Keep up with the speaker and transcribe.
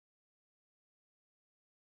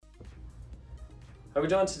How are we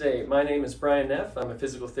doing today? My name is Brian Neff. I'm a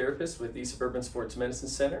physical therapist with the Suburban Sports Medicine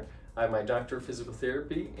Center. I have my Doctor of Physical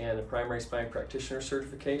Therapy and a Primary Spine Practitioner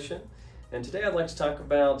certification. And today I'd like to talk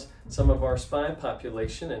about some of our spine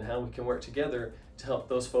population and how we can work together to help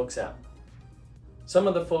those folks out. Some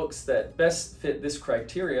of the folks that best fit this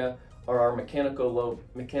criteria are our mechanical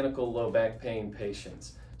low back pain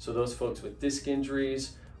patients. So those folks with disc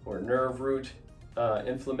injuries or nerve root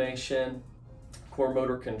inflammation, core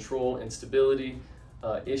motor control instability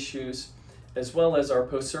issues, as well as our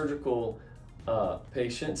post-surgical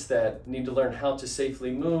patients that need to learn how to safely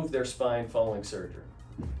move their spine following surgery.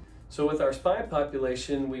 So with our spine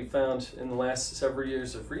population, we found in the last several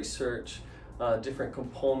years of research different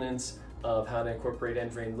components of how to incorporate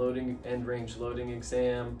end range loading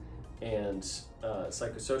exam and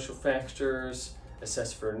psychosocial factors,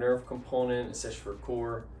 assess for a nerve component, assess for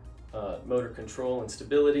core motor control and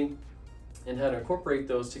stability, and how to incorporate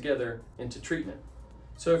those together into treatment.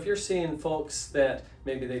 So if you're seeing folks that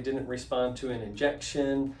maybe they didn't respond to an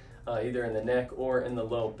injection, either in the neck or in the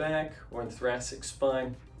low back or in the thoracic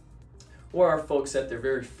spine, or are folks that they're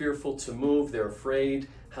very fearful to move, they're afraid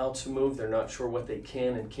how to move, they're not sure what they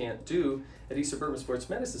can and can't do, at East Suburban Sports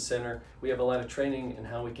Medicine Center, we have a lot of training in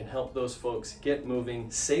how we can help those folks get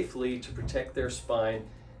moving safely to protect their spine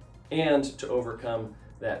and to overcome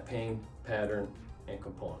that pain pattern and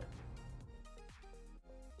component.